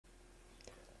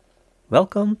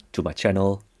Welcome to my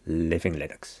channel Living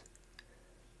Linux.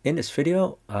 In this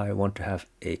video I want to have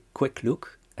a quick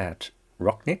look at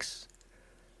ROCKNIX,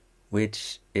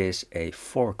 which is a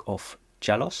fork of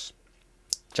Jelos,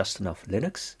 Just Enough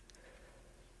Linux,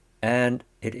 and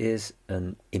it is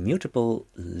an immutable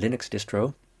Linux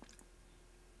distro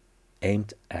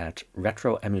aimed at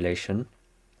retro-emulation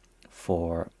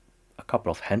for a couple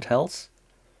of handhelds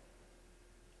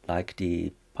like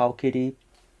the Powkiddy,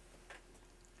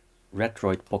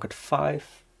 Retroid Pocket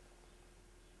 5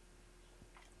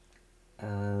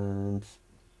 and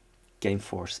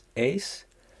Gameforce Ace,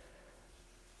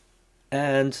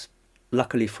 and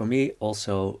luckily for me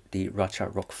also the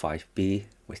Racha Rock 5B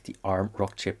with the ARM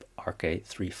Rockchip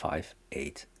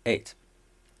RK3588.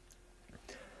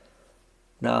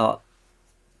 Now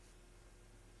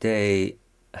they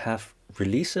have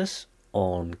releases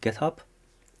on GitHub,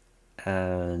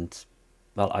 and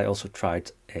well, I also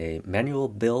tried a manual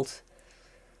build.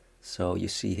 So you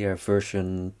see here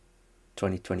version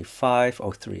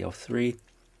 2025-0303.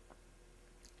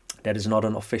 That is not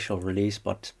an official release,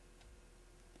 but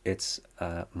it's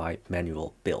my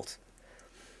manual build.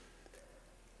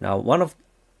 Now, one of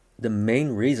the main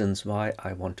reasons why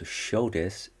I want to show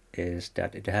this is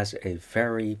that it has a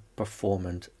very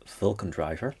performant Vulkan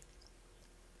driver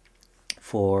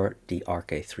for the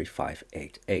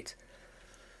RK3588.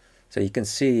 So you can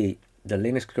see the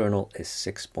Linux kernel is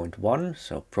 6.1,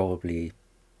 so probably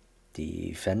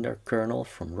the vendor kernel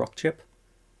from Rockchip.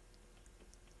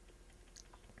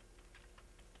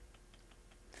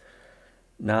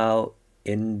 Now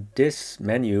in this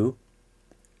menu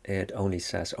it only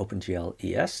says OpenGL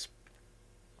ES,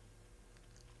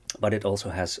 but it also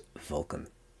has Vulkan.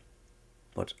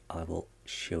 But I will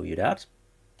show you that.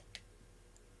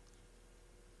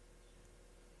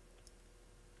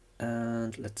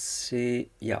 And let's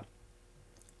see, yeah.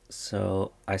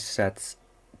 So I set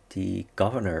the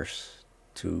governors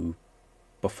to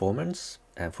performance,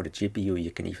 and for the GPU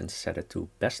you can even set it to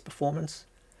best performance,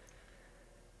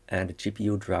 and the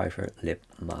GPU driver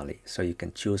libmali. So you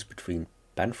can choose between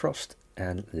Panthor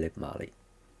and libmali.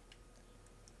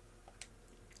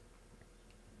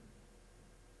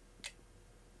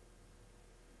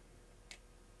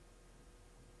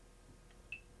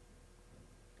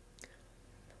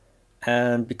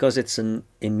 And because it's an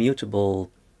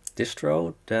immutable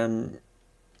distro, then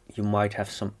you might have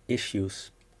some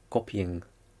issues copying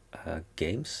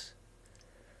games.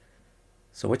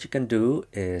 So what you can do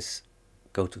is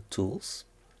go to Tools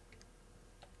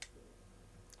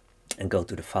and go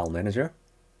to the File Manager.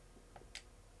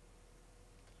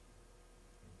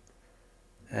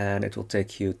 And it will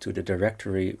take you to the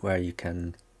directory where you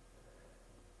can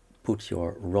put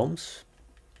your ROMs.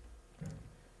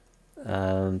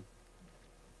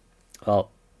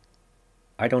 Well,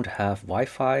 I don't have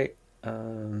Wi-Fi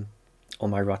on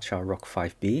my Racha Rock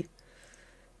 5B,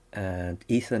 and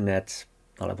Ethernet,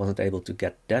 well, I wasn't able to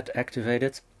get that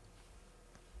activated.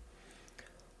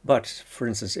 But for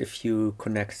instance, if you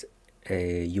connect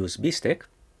a USB stick,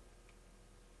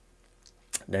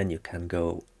 then you can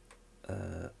go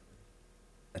a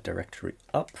directory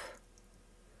up,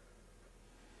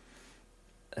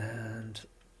 and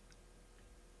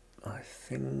I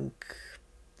think,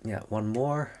 yeah, one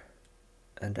more,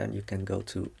 and then you can go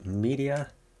to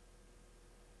media,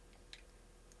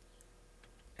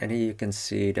 and here you can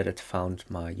see that it found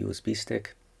my USB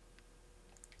stick.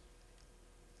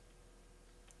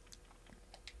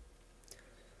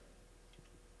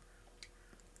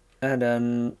 And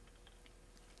then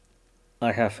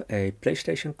I have a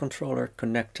PlayStation controller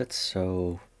connected,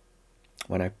 so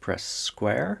when I press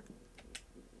square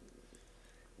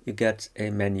you get a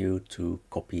menu to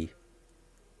copy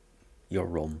your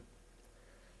ROM.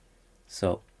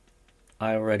 So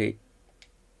I already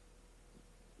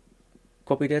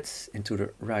copied it into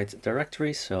the right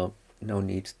directory, so no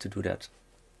need to do that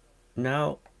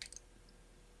now.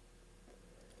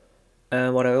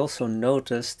 And what I also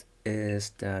noticed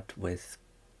is that with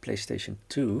PlayStation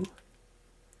 2,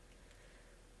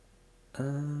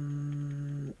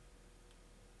 oh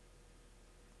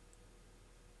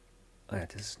yeah,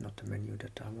 this is not the menu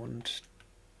that I want.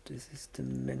 This is the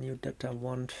menu that I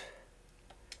want.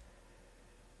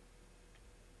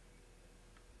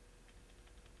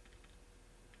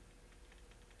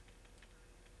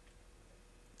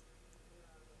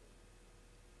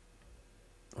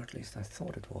 Or at least I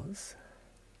thought it was.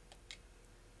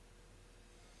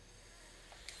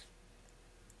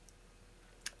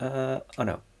 Oh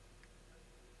no.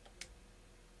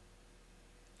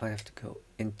 I have to go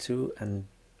into and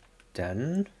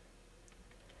then.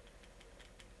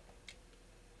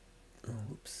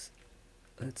 Oops.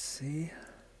 Let's see.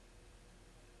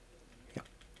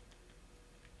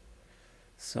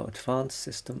 So advanced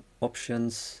system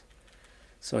options.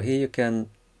 So here you can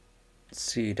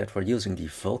see that we're using the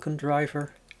Vulkan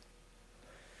driver,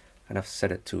 and I've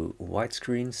set it to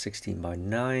widescreen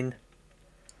 16:9,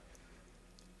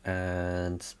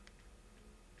 and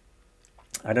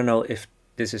I don't know if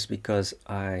this is because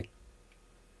I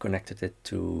connected it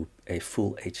to a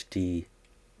full HD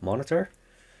monitor,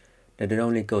 that it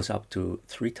only goes up to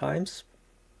 3 times.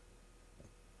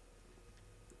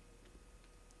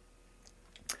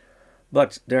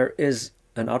 But there is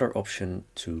another option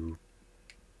to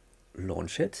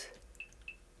launch it.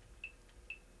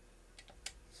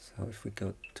 So if we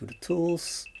go to the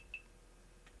tools,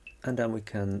 and then we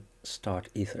can start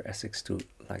AetherSX2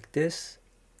 like this,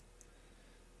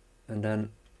 and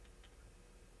then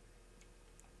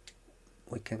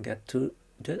we can get to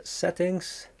the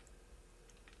settings.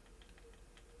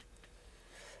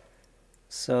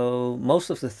 So most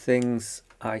of the things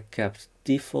I kept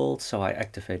default, so I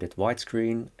activated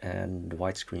widescreen and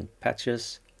widescreen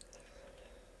patches.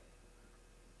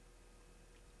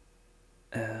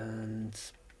 And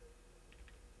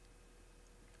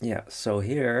yeah, so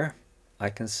here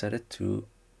I can set it to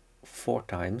 4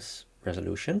 times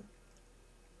resolution.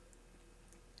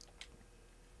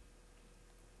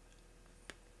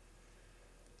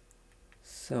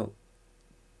 So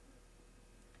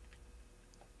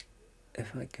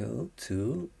if I go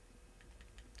to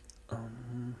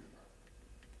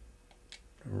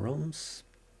ROMs,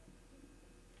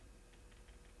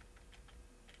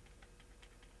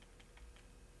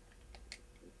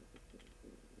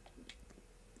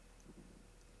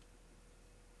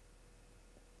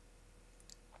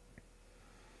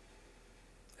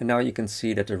 and now you can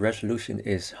see that the resolution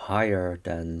is higher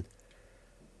than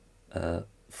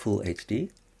full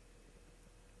HD.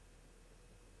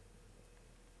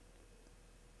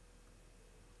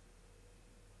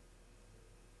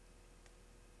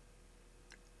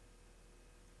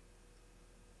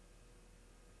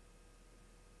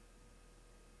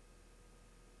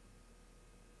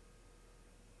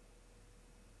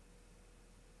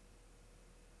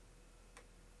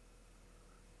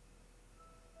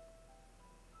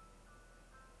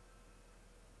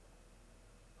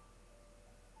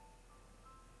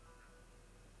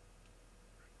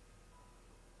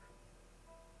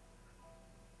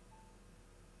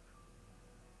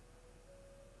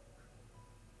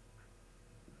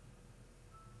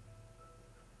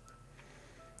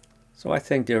 So I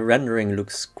think the rendering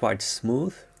looks quite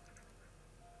smooth.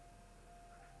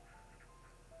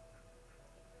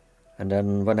 And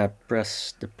then when I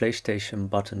press the PlayStation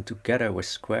button together with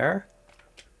Square,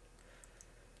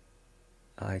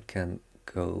 I can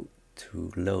go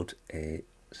to load a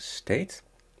state.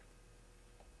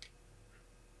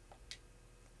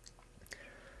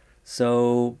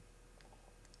 So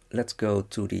let's go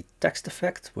to the text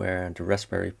effect, where the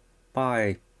Raspberry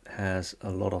Pi has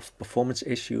a lot of performance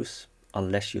issues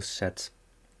unless you set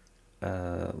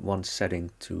one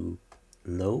setting to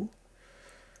low.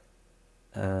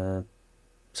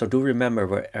 So do remember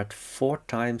we're at 4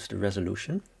 times the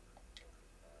resolution.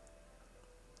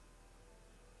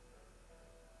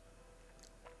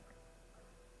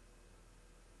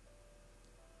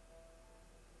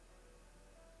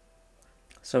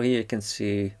 So here you can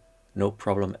see no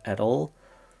problem at all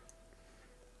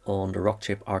on the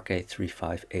Rockchip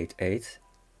RK3588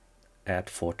 at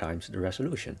 4 times the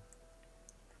resolution.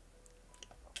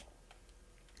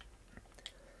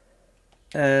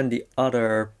 And the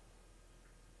other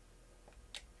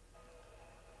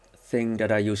thing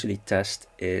that I usually test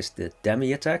is the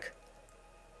Demi attack.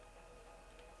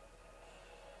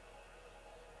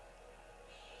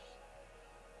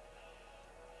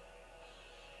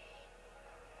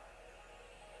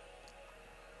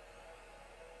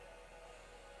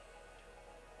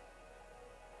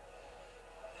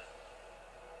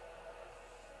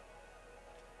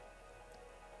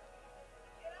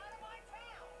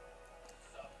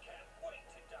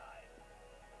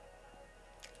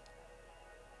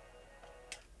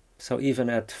 So even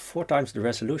at 4 times the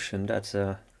resolution,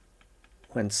 that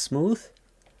went smooth.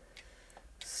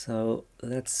 So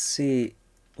let's see,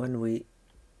 when we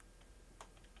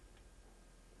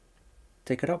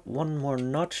take it up one more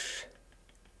notch,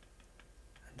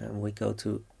 and then we go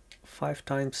to 5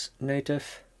 times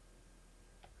native.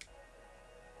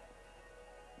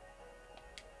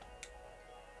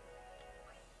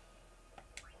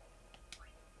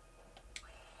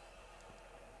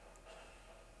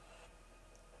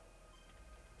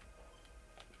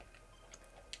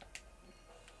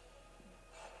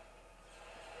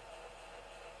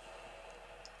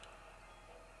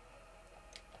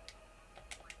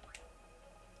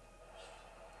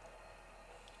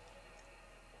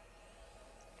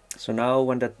 So now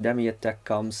when that Demi attack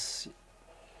comes,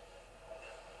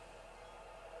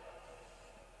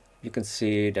 you can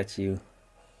see that you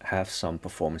have some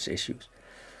performance issues.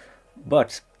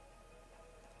 But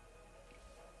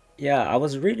yeah, I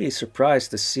was really surprised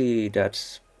to see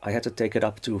that I had to take it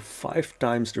up to 5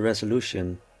 times the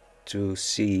resolution to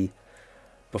see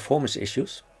performance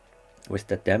issues with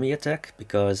that Demi attack,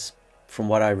 because from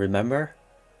what I remember,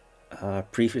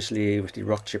 previously with the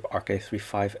Rockchip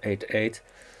RK3588,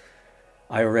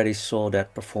 I already saw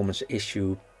that performance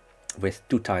issue with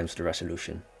 2 times the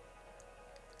resolution.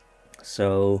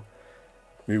 So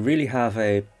we really have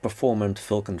a performant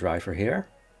Vulkan driver here,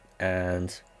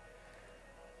 and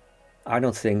I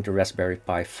don't think the Raspberry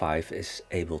Pi 5 is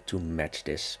able to match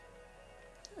this.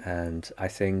 And I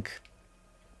think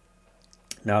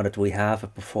now that we have a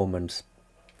performant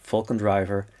Vulkan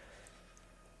driver,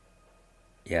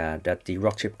 yeah, that the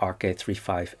Rockchip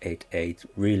RK3588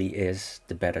 really is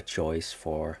the better choice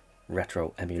for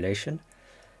retro-emulation.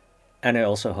 And I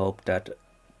also hope that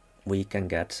we can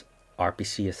get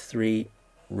RPCS3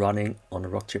 running on the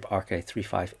Rockchip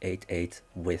RK3588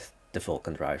 with the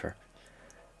Vulkan driver.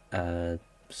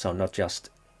 So not just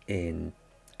in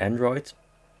Android,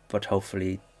 but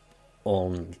hopefully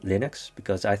on Linux,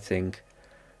 because I think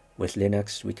with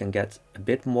Linux we can get a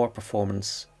bit more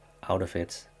performance out of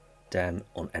it than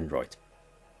on Android.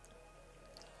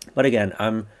 But again,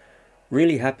 I'm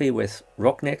really happy with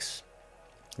ROCKNIX,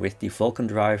 with the Vulkan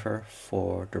driver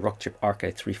for the Rockchip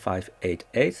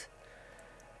RK3588.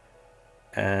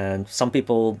 And some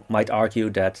people might argue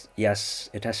that yes,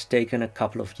 it has taken a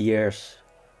couple of years,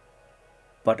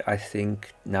 but I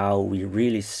think now we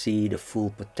really see the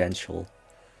full potential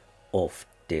of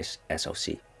this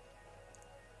SoC.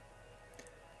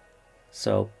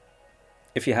 So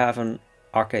if you have an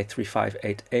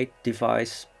RK3588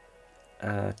 device,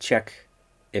 check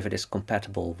if it is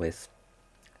compatible with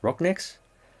ROCKNIX,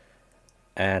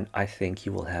 and I think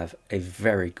you will have a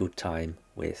very good time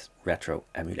with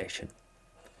retro-emulation.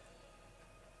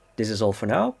 This is all for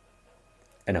now,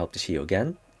 and I hope to see you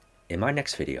again in my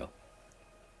next video.